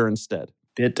that letter instead.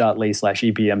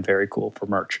 bit.ly/EPM very cool for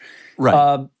merch.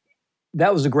 Right.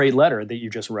 That was a great letter that you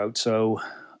just wrote, so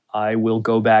I will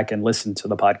go back and listen to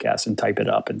the podcast and type it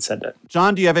up and send it.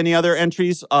 John, do you have any other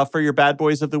entries for your bad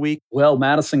boys of the week? Well,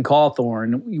 Madison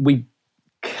Cawthorn,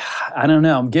 I don't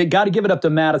know. Got to give it up to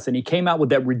Madison. He came out with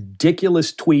that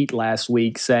ridiculous tweet last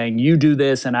week saying, you do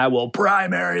this and I will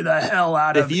primary the hell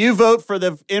out of you. If you vote for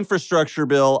the infrastructure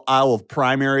bill, I will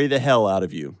primary the hell out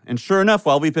of you. And sure enough,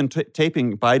 while we've been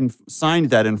taping, Biden signed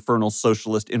that infernal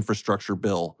socialist infrastructure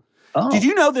bill. Oh. Did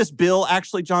you know this bill,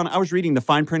 actually, John, I was reading the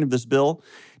fine print of this bill.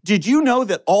 Did you know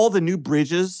that all the new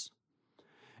bridges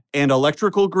and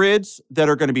electrical grids that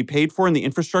are going to be paid for in the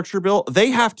infrastructure bill,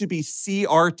 they have to be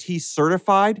CRT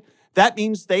certified? That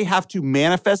means they have to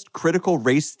manifest critical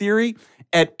race theory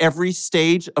at every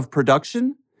stage of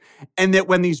production. And that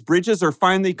when these bridges are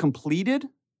finally completed,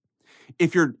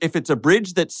 if it's a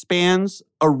bridge that spans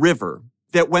a river,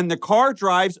 that when the car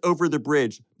drives over the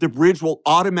bridge will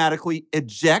automatically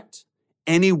eject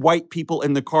any white people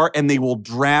in the car and they will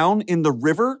drown in the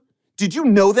river. Did you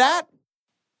know that?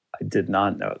 I did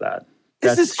not know that.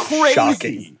 This is crazy.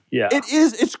 Shocking. Yeah. It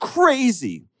is. It's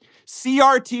crazy.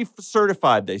 CRT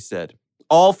certified, they said.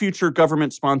 All future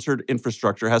government-sponsored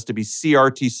infrastructure has to be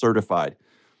CRT certified.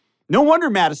 No wonder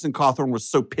Madison Cawthorn was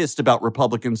so pissed about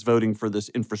Republicans voting for this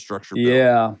infrastructure bill.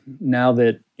 Yeah. Now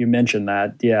that you mention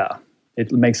that, yeah,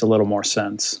 it makes a little more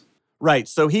sense. Right.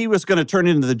 So he was going to turn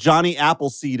into the Johnny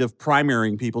Appleseed of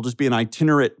primarying people, just be an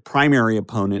itinerant primary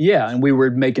opponent. Yeah, and we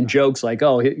were making jokes like,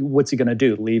 oh, what's he going to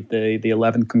do? Leave the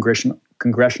 11th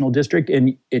congressional district?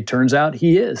 And it turns out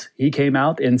he is. He came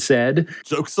out and said,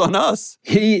 Joke's on us.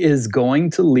 He is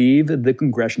going to leave the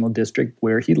congressional district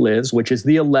where he lives, which is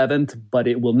the 11th, but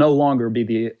it will no longer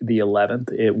be the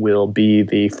 11th. It will be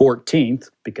the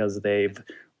 14th because they've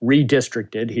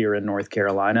redistricted here in North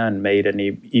Carolina and made an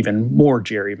even more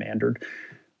gerrymandered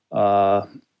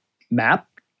map.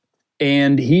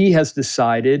 And he has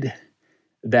decided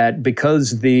that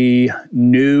because the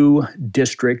new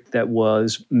district that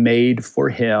was made for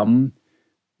him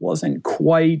wasn't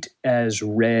quite as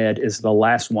red as the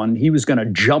last one, he was going to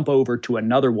jump over to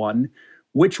another one,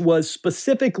 which was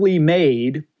specifically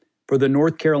made for the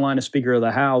North Carolina Speaker of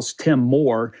the House, Tim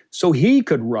Moore, so he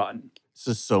could run.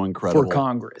 This is so incredible. For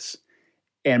Congress.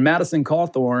 And Madison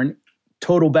Cawthorn,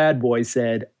 total bad boy,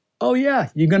 said, oh yeah,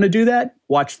 you're going to do that?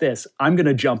 Watch this. I'm going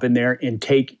to jump in there and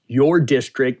take your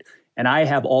district, and I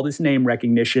have all this name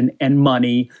recognition and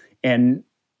money and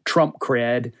Trump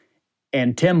cred.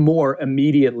 And Tim Moore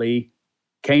immediately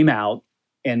came out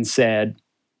and said,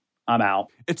 I'm out.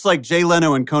 It's like Jay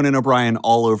Leno and Conan O'Brien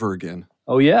all over again.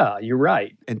 Oh yeah, you're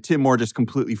right. And Tim Moore just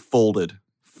completely folded.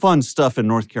 Fun stuff in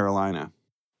North Carolina.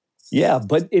 Yeah,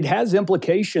 but it has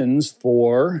implications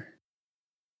for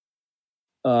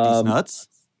these nuts.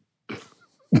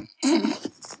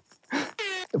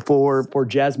 for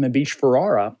Jasmine Beach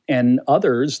Ferrara and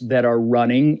others that are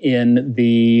running in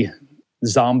the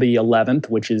zombie 11th,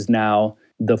 which is now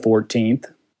the 14th.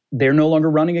 They're no longer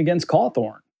running against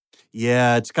Cawthorn.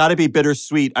 Yeah, it's got to be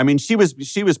bittersweet. I mean, she was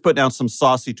putting out some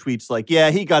saucy tweets like,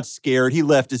 yeah, he got scared. He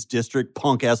left his district,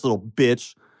 punk-ass little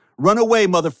bitch. Run away,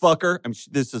 motherfucker. I mean,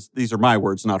 these are my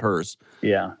words, not hers.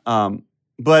 Yeah.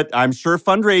 But I'm sure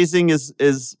fundraising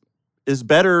is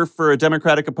better for a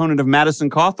Democratic opponent of Madison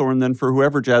Cawthorn than for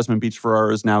whoever Jasmine Beach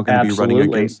Ferrara is now going to be running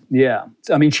against. Yeah.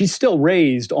 I mean, she's still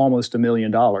raised almost $1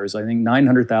 million, I think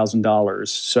 $900,000.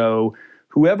 So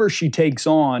whoever she takes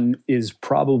on is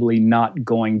probably not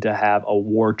going to have a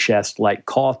war chest like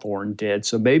Cawthorn did.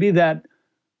 So maybe that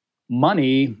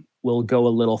money will go a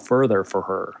little further for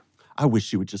her. I wish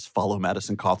she would just follow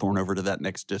Madison Cawthorn over to that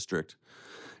next district.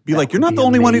 Be like, you're not the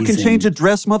only one who can change a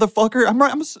dress, motherfucker.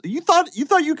 You thought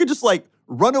you could just like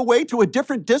run away to a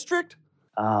different district?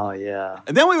 Oh, yeah.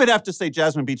 And then we would have to say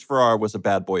Jasmine Beach Ferrara was a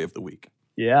bad boy of the week.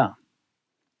 Yeah.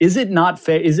 Is it not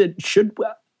fair?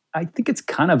 I think it's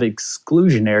kind of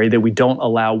exclusionary that we don't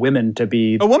allow women to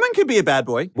be. A woman could be a bad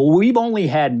boy. But we've only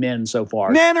had men so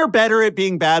far. Men are better at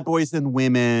being bad boys than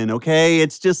women, okay?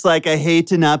 It's just like, I hate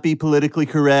to not be politically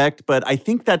correct, but I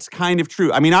think that's kind of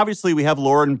true. I mean, obviously we have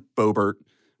Lauren Boebert,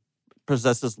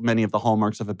 possesses many of the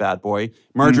hallmarks of a bad boy.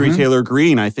 Marjorie Taylor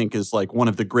Greene, I think, is like one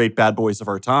of the great bad boys of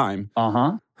our time.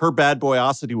 Uh-huh. Her bad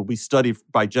boyosity will be studied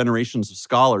by generations of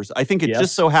scholars. I think it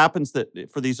just so happens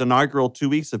that for these inaugural 2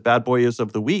 weeks of Bad Boys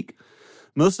of the Week,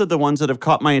 most of the ones that have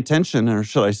caught my attention, or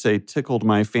should I say tickled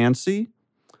my fancy,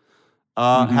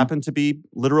 happen to be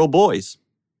literal boys.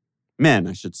 Men,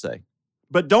 I should say.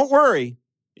 But don't worry.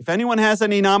 If anyone has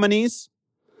any nominees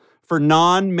for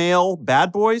non-male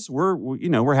bad boys,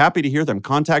 we're happy to hear them.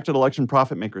 Contact at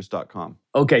electionprofitmakers.com.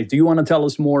 Okay, do you want to tell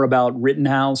us more about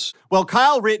Rittenhouse? Well,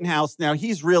 Kyle Rittenhouse, now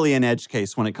he's really an edge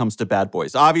case when it comes to bad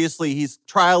boys. Obviously, his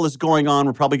trial is going on.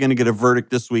 We're probably going to get a verdict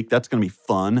this week. That's going to be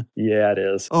fun. Yeah, it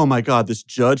is. Oh my God, this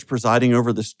judge presiding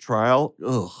over this trial.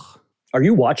 Ugh. Are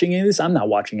you watching any of this? I'm not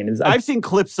watching any of this. I've seen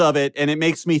clips of it, and it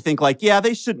makes me think like, yeah,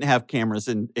 they shouldn't have cameras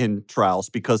in trials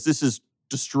because this is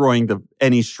destroying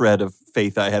any shred of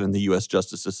faith I had in the U.S.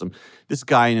 justice system. This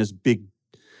guy in his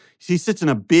he sits on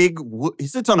a big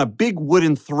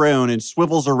wooden throne and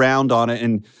swivels around on it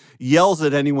and yells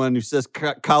at anyone who says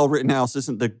Kyle Rittenhouse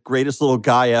isn't the greatest little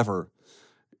guy ever.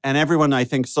 And everyone, I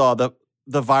think, saw the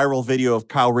viral video of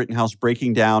Kyle Rittenhouse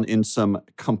breaking down in some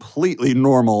completely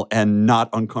normal and not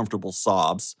uncomfortable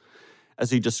sobs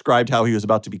as he described how he was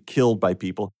about to be killed by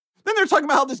people. Then they're talking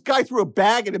about how this guy threw a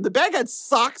bag at him. The bag had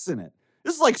socks in it.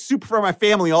 This is like soup for my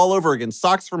family all over again.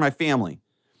 Socks for my family.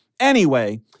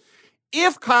 Anyway,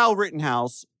 if Kyle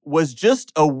Rittenhouse was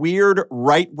just a weird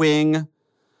right-wing,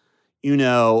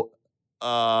 Hitler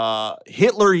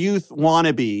Youth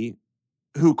wannabe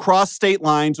who crossed state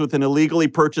lines with an illegally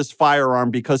purchased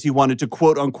firearm because he wanted to,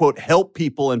 quote unquote, help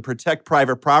people and protect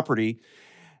private property.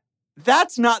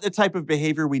 That's not the type of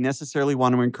behavior we necessarily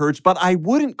want to encourage, but I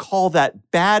wouldn't call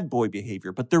that bad boy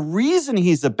behavior. But the reason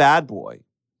he's a bad boy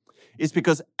is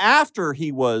because after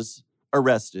he was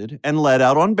arrested and let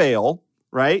out on bail,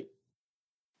 right?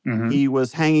 Mm-hmm. He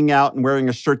was hanging out and wearing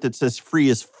a shirt that says free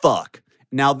as fuck.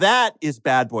 Now that is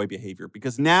bad boy behavior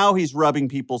because now he's rubbing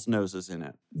people's noses in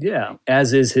it. Yeah,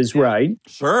 as is his right.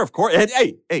 Sure, of course.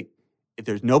 Hey, if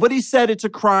there's nobody said it's a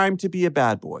crime to be a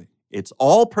bad boy. It's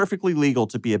all perfectly legal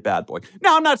to be a bad boy.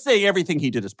 Now, I'm not saying everything he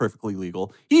did is perfectly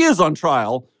legal. He is on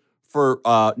trial for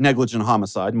negligent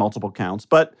homicide, multiple counts,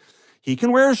 but he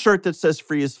can wear a shirt that says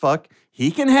free as fuck. He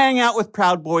can hang out with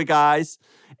Proud Boy guys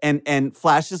and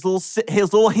flash his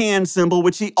little hand symbol,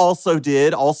 which he also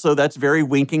did. Also, that's very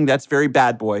winking. That's very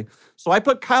bad boy. So I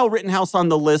put Kyle Rittenhouse on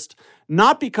the list,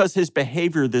 not because his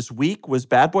behavior this week was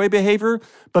bad boy behavior,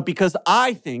 but because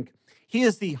I think he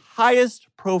is the highest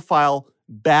profile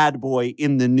bad boy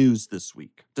in the news this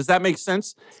week. Does that make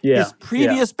sense? Yeah. His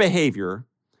previous behavior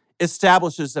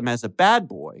establishes him as a bad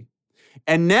boy.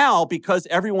 And now, because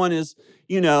everyone is,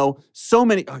 so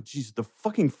many, the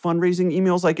fucking fundraising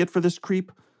emails I get for this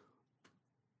creep,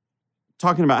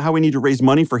 talking about how we need to raise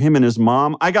money for him and his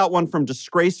mom. I got one from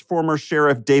disgraced former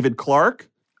Sheriff David Clark.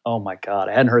 Oh my God,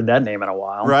 I hadn't heard that name in a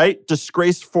while. Right?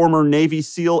 Disgraced former Navy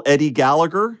SEAL Eddie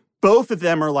Gallagher. Both of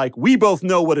them are like, we both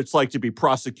know what it's like to be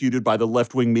prosecuted by the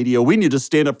left-wing media. We need to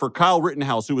stand up for Kyle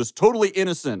Rittenhouse, who is totally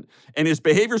innocent, and his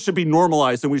behavior should be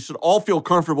normalized, and we should all feel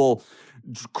comfortable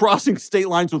crossing state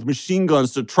lines with machine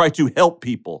guns to try to help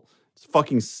people. It's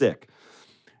fucking sick.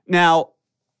 Now,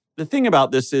 the thing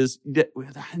about this is,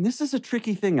 and this is a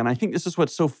tricky thing, and I think this is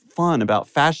what's so fun about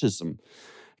fascism.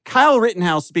 Kyle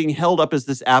Rittenhouse being held up as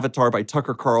this avatar by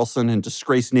Tucker Carlson and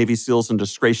disgraced Navy SEALs and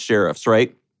disgraced sheriffs,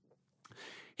 right?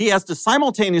 He has to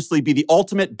simultaneously be the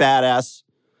ultimate badass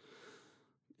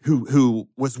who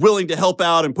was willing to help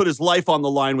out and put his life on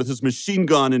the line with his machine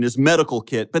gun and his medical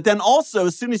kit. But then also,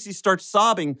 as soon as he starts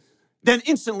sobbing, then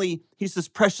instantly he's this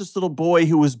precious little boy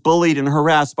who was bullied and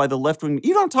harassed by the left wing.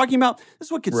 You know what I'm talking about? This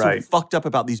is what gets so fucked up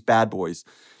about these bad boys.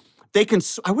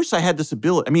 I wish I had this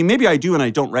ability. I mean, maybe I do and I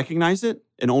don't recognize it,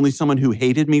 and only someone who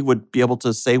hated me would be able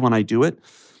to say when I do it.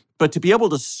 But to be able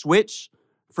to switch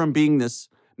from being this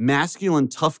masculine,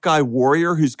 tough guy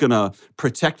warrior who's going to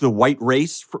protect the white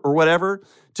race or whatever,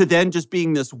 to then just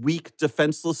being this weak,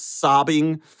 defenseless,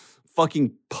 sobbing,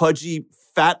 fucking pudgy,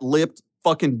 fat-lipped,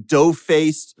 fucking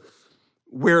dough-faced,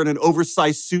 wearing an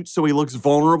oversized suit so he looks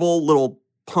vulnerable, little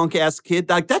punk-ass kid.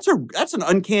 Like that's an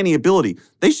uncanny ability.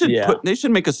 They should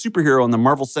make a superhero in the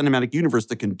Marvel Cinematic Universe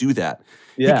that can do that.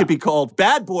 Yeah. He could be called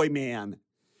Bad Boy Man.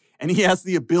 And he has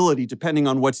the ability, depending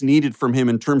on what's needed from him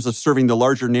in terms of serving the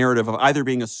larger narrative of either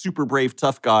being a super brave,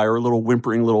 tough guy or a little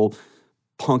whimpering little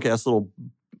punk-ass little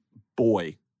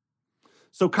boy.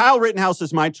 So Kyle Rittenhouse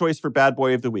is my choice for Bad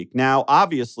Boy of the Week. Now,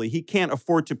 obviously, he can't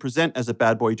afford to present as a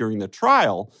bad boy during the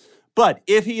trial, but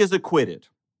if he is acquitted,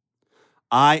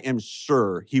 I am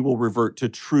sure he will revert to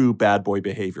true bad boy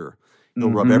behavior.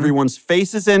 He'll rub everyone's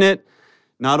faces in it.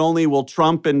 Not only will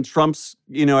Trump and Trump's,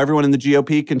 everyone in the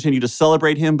GOP continue to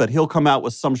celebrate him, but he'll come out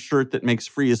with some shirt that makes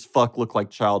free as fuck look like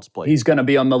child's play. He's going to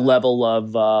be on the level of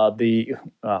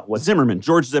Zimmerman,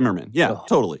 George Zimmerman. Yeah,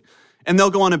 totally. And they'll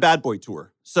go on a bad boy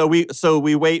tour. We'll wait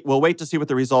to see what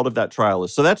the result of that trial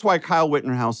is. So that's why Kyle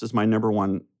Rittenhouse is my number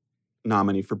one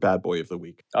nominee for Bad Boy of the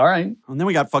Week. All right. And then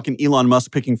we got fucking Elon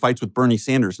Musk picking fights with Bernie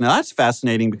Sanders. Now that's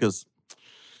fascinating because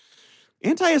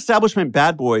anti-establishment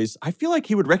bad boys, I feel like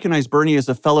he would recognize Bernie as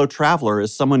a fellow traveler,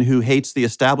 as someone who hates the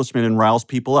establishment and riles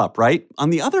people up, right?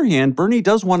 On the other hand, Bernie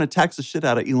does want to tax the shit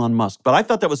out of Elon Musk, but I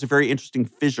thought that was a very interesting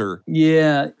fissure.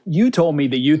 Yeah, you told me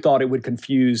that you thought it would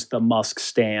confuse the Musk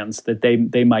stands, that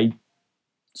they might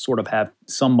sort of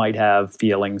some might have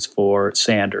feelings for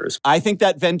Sanders. I think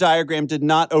that Venn diagram did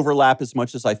not overlap as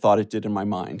much as I thought it did in my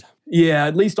mind. Yeah,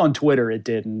 at least on Twitter it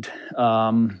didn't.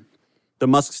 The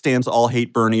Musk stands all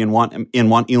hate Bernie and want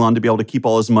Elon to be able to keep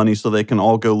all his money so they can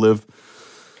all go live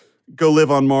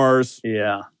on Mars.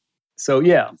 Yeah. So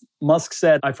yeah, Musk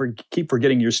said, keep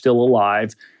forgetting you're still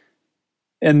alive.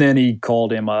 And then he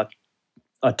called him a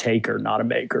taker, not a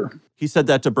maker. He said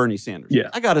that to Bernie Sanders. Yeah.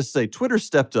 I got to say, Twitter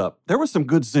stepped up. There were some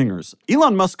good zingers.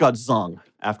 Elon Musk got zung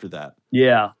after that.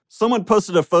 Yeah. Someone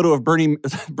posted a photo of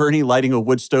Bernie lighting a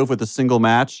wood stove with a single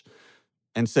match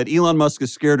and said, Elon Musk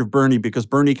is scared of Bernie because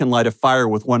Bernie can light a fire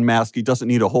with one mask. He doesn't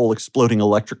need a whole exploding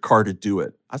electric car to do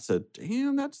it. I said,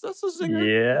 damn, that's a zinger.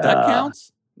 Yeah. That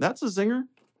counts. That's a zinger.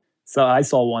 So I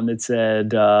saw one that said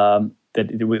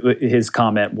that his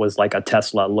comment was like a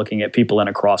Tesla looking at people in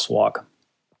a crosswalk.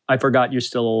 I forgot you're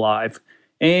still alive.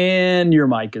 And your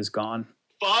mic is gone.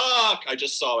 Fuck! I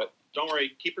just saw it. Don't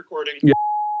worry. Keep recording. Yeah.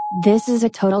 This is a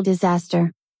total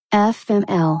disaster.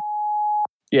 FML.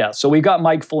 Yeah, so we got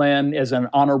Mike Flynn as an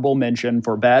honorable mention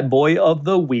for Bad Boy of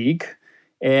the Week.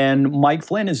 And Mike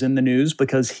Flynn is in the news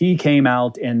because he came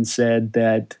out and said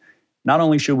that not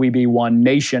only should we be one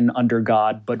nation under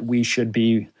God, but we should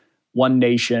be one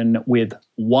nation with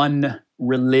one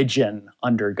religion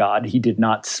under God. He did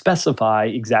not specify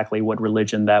exactly what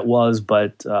religion that was,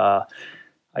 but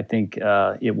I think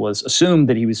it was assumed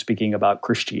that he was speaking about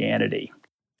Christianity.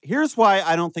 Here's why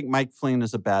I don't think Mike Flynn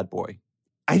is a bad boy.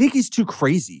 I think he's too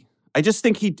crazy. I just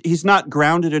think he's not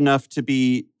grounded enough to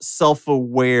be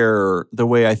self-aware the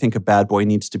way I think a bad boy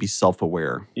needs to be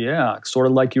self-aware. Yeah, sort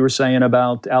of like you were saying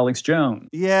about Alex Jones.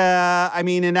 Yeah, I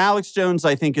mean, and Alex Jones,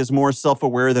 I think, is more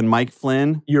self-aware than Mike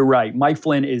Flynn. You're right. Mike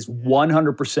Flynn is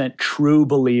 100% true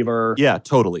believer. Yeah,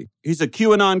 totally. He's a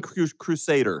QAnon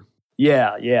crusader.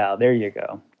 Yeah, there you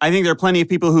go. I think there are plenty of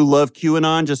people who love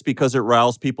QAnon just because it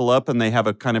riles people up and they have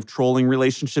a kind of trolling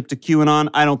relationship to QAnon.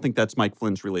 I don't think that's Mike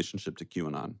Flynn's relationship to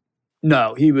QAnon.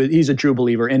 No, he's a true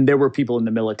believer. And there were people in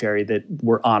the military that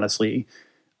were honestly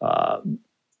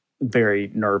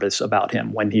very nervous about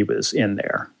him when he was in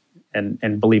there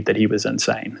and believed that he was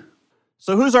insane.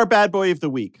 So who's our bad boy of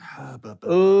the week?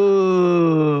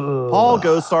 Ooh. Paul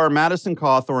Gosar, Madison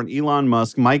Cawthorn, Elon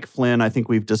Musk, Mike Flynn, I think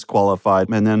we've disqualified.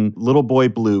 And then Little Boy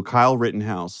Blue, Kyle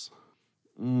Rittenhouse.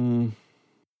 I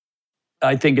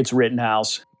think it's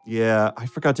Rittenhouse. Yeah, I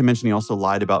forgot to mention he also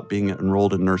lied about being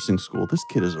enrolled in nursing school. This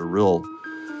kid is a real...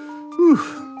 Whew.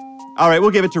 All right,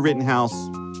 we'll give it to Rittenhouse,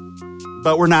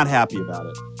 but we're not happy about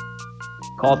it.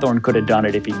 Cawthorn could have done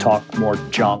it if he talked more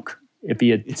junk. If he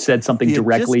had said something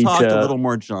directly just talked to a little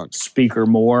more junk. Speaker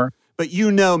Moore. But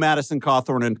you know Madison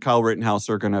Cawthorn and Kyle Rittenhouse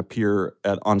are going to appear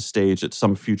on stage at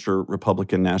some future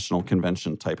Republican National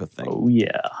Convention type of thing. Oh,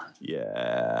 yeah.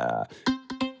 Yeah.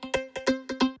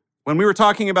 When we were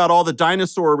talking about all the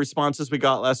dinosaur responses we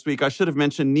got last week, I should have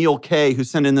mentioned Neil Kay, who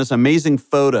sent in this amazing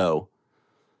photo.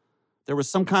 There was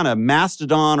some kind of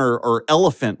mastodon or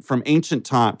elephant from ancient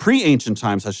time, pre-ancient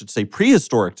times, I should say,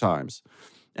 prehistoric times.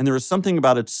 And there was something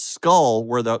about its skull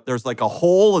where there's like a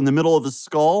hole in the middle of the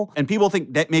skull. And people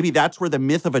think that maybe that's where the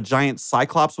myth of a giant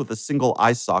cyclops with a single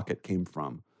eye socket came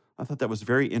from. I thought that was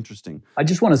very interesting. I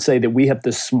just want to say that we have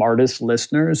the smartest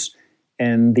listeners,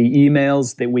 and the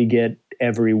emails that we get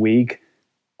every week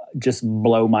just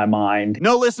blow my mind.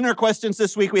 No listener questions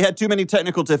this week. We had too many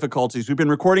technical difficulties. We've been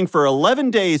recording for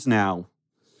 11 days now,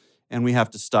 and we have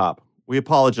to stop. We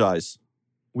apologize.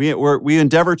 We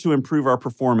endeavor to improve our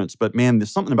performance, but man,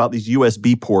 there's something about these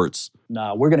USB ports.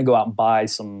 No, we're going to go out and buy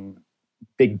some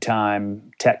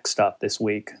big-time tech stuff this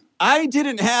week. I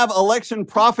didn't have Election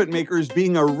Profit Makers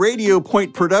being a Radio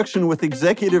Point production with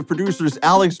executive producers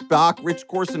Alex Bach, Rich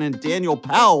Corson, and Daniel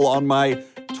Powell on my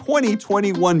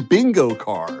 2021 bingo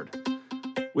card.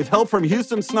 With help from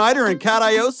Houston Snyder and Kat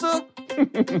Iosa?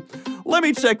 Let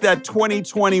me check that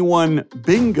 2021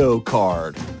 bingo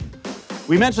card.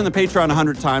 We mentioned the Patreon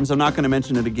 100 times. I'm not going to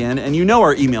mention it again. And you know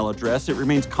our email address. It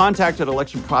remains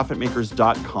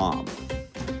contact@electionprofitmakers.com.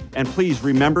 And please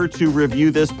remember to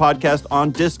review this podcast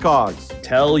on Discogs.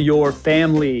 Tell your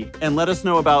family. And let us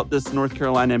know about this North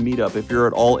Carolina meetup. If you're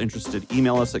at all interested,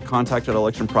 email us at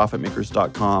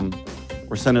contact@electionprofitmakers.com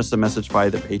or send us a message via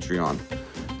the Patreon.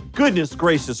 Goodness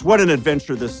gracious, what an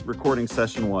adventure this recording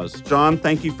session was. John,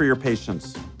 thank you for your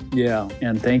patience. Yeah,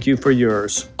 and thank you for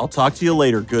yours. I'll talk to you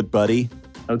later, good buddy.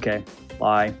 Okay,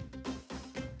 bye.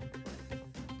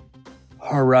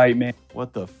 All right, man.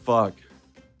 What the fuck?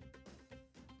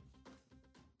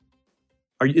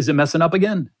 Is it messing up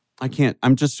again? I can't.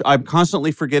 I'm just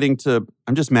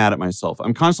mad at myself.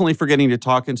 I'm constantly forgetting to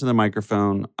talk into the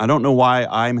microphone. I don't know why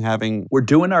We're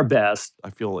doing our best.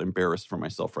 I feel embarrassed for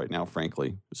myself right now,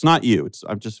 frankly. It's not you.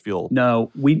 I just feel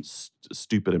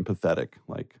stupid and pathetic.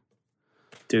 Like,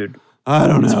 dude, I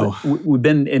don't know. We've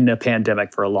been in a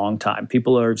pandemic for a long time.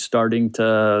 People are starting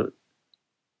to,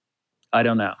 I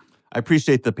don't know. I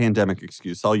appreciate the pandemic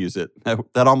excuse. I'll use it.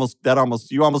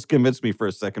 You almost convinced me for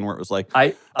a second where it was like,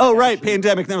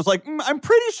 pandemic. And I was like, I'm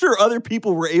pretty sure other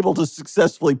people were able to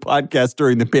successfully podcast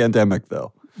during the pandemic,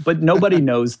 though. But nobody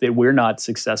knows that we're not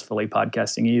successfully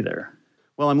podcasting either.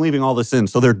 Well, I'm leaving all this in,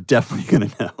 so they're definitely going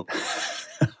to know.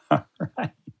 All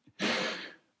right.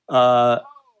 Oh,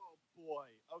 boy.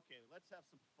 Okay, let's have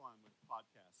some fun with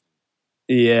podcasting.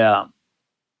 Yeah.